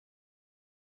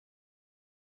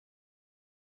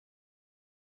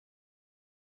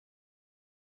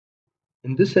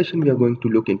In this session, we are going to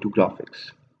look into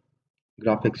graphics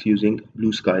using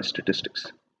BlueSky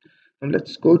Statistics. And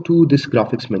let's go to this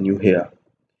graphics menu here,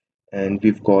 and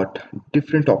we've got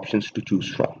different options to choose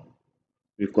from.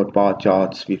 We've got bar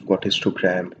charts, we've got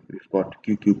histogram, we've got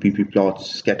QQPP plots,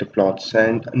 scatter plots,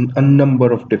 and a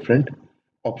number of different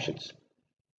options.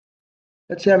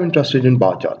 Let's say I'm interested in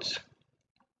bar charts,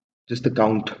 just the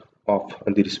count of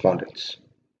the respondents.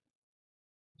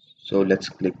 So let's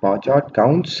click bar chart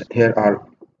counts. Here are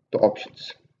the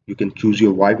options. You can choose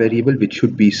your Y variable, which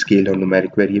should be scale or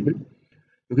numeric variable.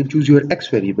 You can choose your X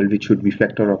variable, which should be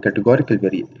factor or categorical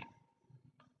variable.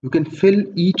 You can fill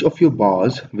each of your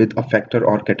bars with a factor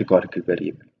or categorical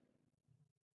variable.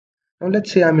 Now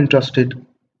let's say I'm interested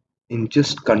in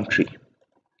just country,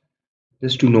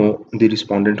 just to know the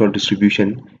respondent or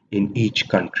distribution in each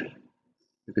country.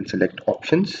 You can select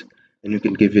options and you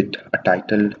can give it a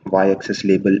title, y-axis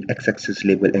label, x-axis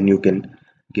label, and you can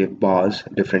give bars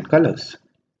different colors.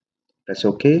 Press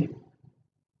OK,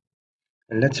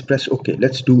 and let's press OK.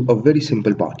 Let's do a very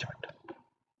simple bar chart.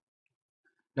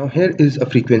 Now here is a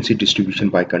frequency distribution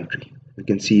by country. You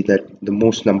can see that the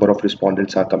most number of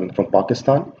respondents are coming from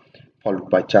Pakistan,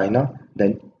 followed by China,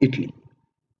 then Italy.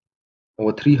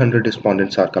 Over 300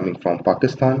 respondents are coming from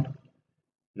Pakistan.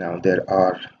 Now there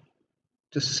are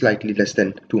just slightly less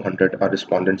than 200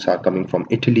 respondents are coming from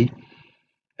Italy,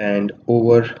 and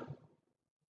over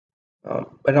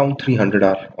around 300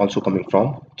 are also coming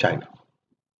from China.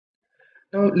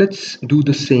 Now let's do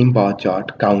the same bar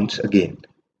chart counts again.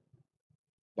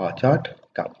 Bar chart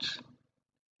counts.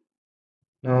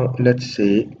 Now let's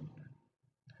say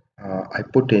I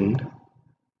put in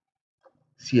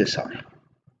CSR,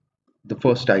 the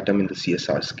first item in the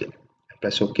CSR scale.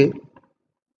 Press OK.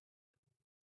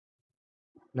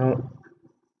 Now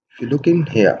if you look in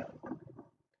here,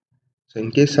 so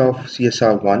in case of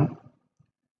CSR1,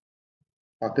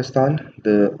 Pakistan,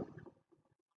 the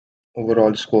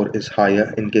overall score is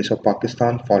higher in case of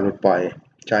Pakistan, followed by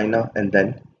China, and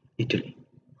then Italy.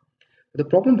 The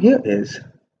problem here is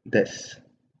this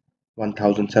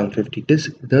 1750. This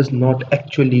does not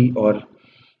actually or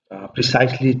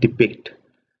precisely depict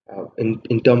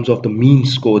in terms of the mean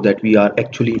score that we are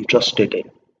actually interested in.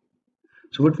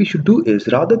 So what we should do is,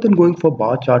 rather than going for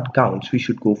bar chart counts, we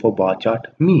should go for bar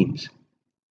chart means,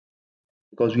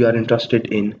 because we are interested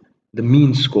in the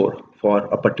mean score for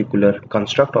a particular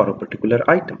construct or a particular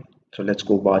item. So let's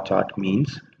go bar chart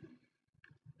means.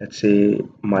 Let's say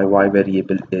my Y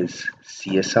variable is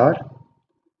CSR,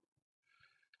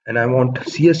 and I want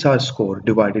CSR score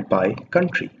divided by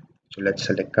country. So let's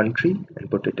select country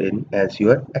and put it in as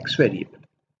your X variable.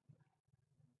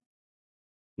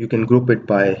 You can group it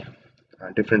by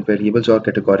different variables or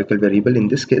categorical variable. In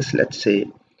this case, let's say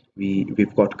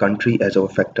we've got country as our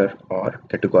factor or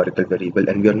categorical variable,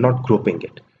 and we are not grouping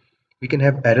it. We can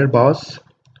have error bars,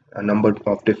 a number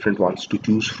of different ones to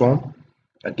choose from.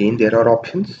 Again, there are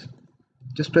options.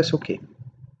 Just press OK.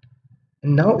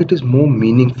 And now it is more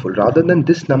meaningful, rather than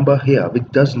this number here, which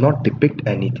does not depict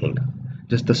anything,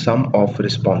 just the sum of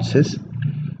responses.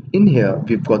 In here,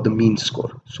 we've got the mean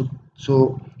score.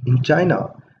 So in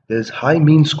China, there's high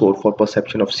mean score for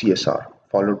perception of CSR,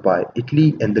 followed by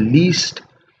Italy, and the least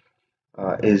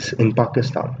is in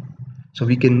Pakistan. So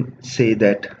we can say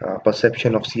that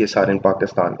perception of CSR in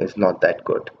Pakistan is not that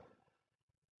good.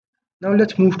 Now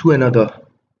let's move to another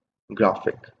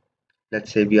graphic.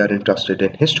 Let's say we are interested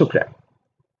in histogram.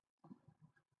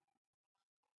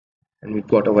 And we've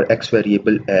got our X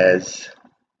variable as,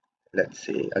 let's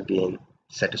say again,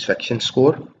 satisfaction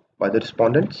score by the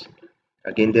respondents.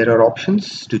 Again, there are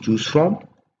options to choose from.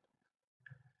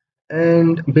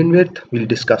 And bin width, we'll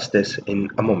discuss this in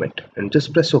a moment, and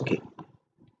just press OK.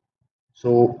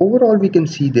 So overall, we can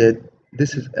see that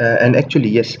this is, and actually,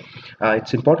 yes,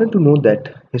 it's important to note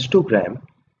that histogram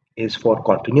is for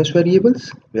continuous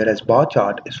variables, whereas bar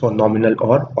chart is for nominal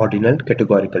or ordinal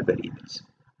categorical variables.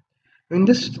 In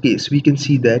this case, we can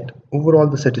see that overall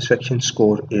the satisfaction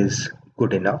score is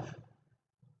good enough.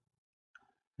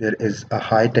 There is a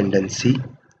high tendency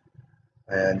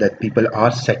that people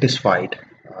are satisfied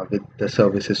with the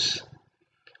services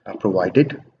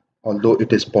provided, although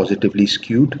it is positively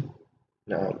skewed.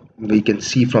 We can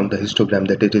see from the histogram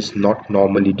that it is not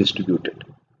normally distributed.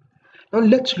 Now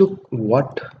let's look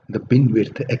what the bin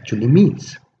width actually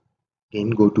means.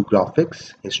 Again, go to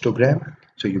graphics, histogram.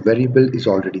 So your variable is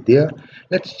already there.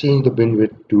 Let's change the bin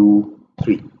width to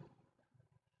 3.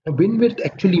 Now bin width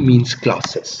actually means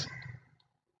classes.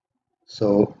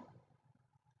 So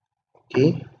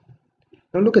okay,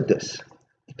 now look at this.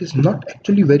 It is not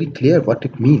actually very clear what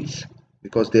it means,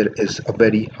 because there is a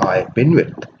very high bin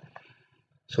width.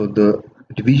 So the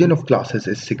division of classes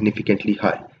is significantly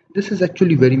high. This is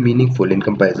actually very meaningful in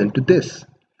comparison to this.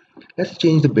 Let's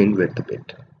change the bin width a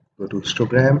bit. Go to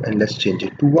histogram and let's change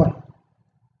it to 1.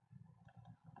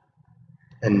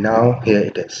 And now here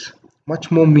it is.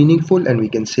 Much more meaningful, and we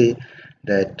can say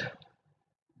that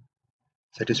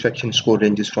satisfaction score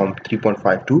ranges from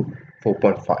 3.5 to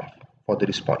 4.5 for the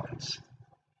respondents.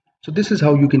 So this is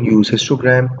how you can use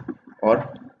histogram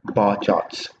or bar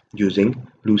charts using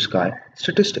BlueSky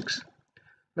Statistics.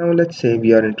 Now let's say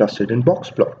we are interested in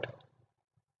BoxPlot.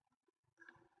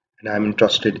 And I'm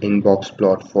interested in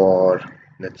BoxPlot for,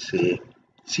 let's say,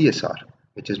 CSR,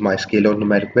 which is my scalar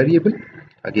numeric variable.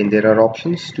 Again, there are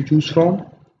options to choose from.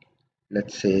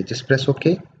 Let's say just press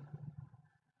OK.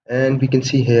 And we can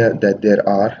see here that there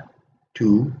are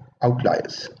 2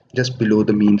 outliers just below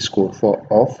the mean score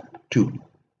of 2.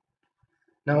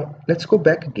 Now let's go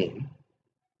back again,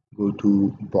 go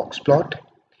to BoxPlot,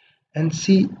 and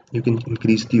see you can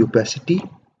increase the opacity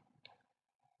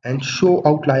and show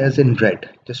outliers in red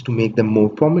just to make them more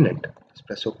prominent. Just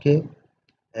press OK,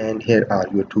 and here are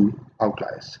your 2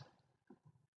 outliers.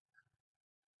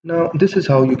 Now this is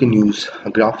how you can use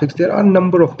graphics. There are a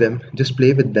number of them. Just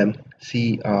play with them,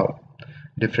 see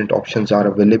different options are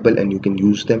available and you can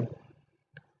use them.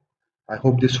 I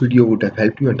hope this video would have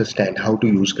helped you understand how to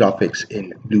use graphics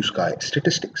in BlueSky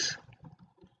Statistics.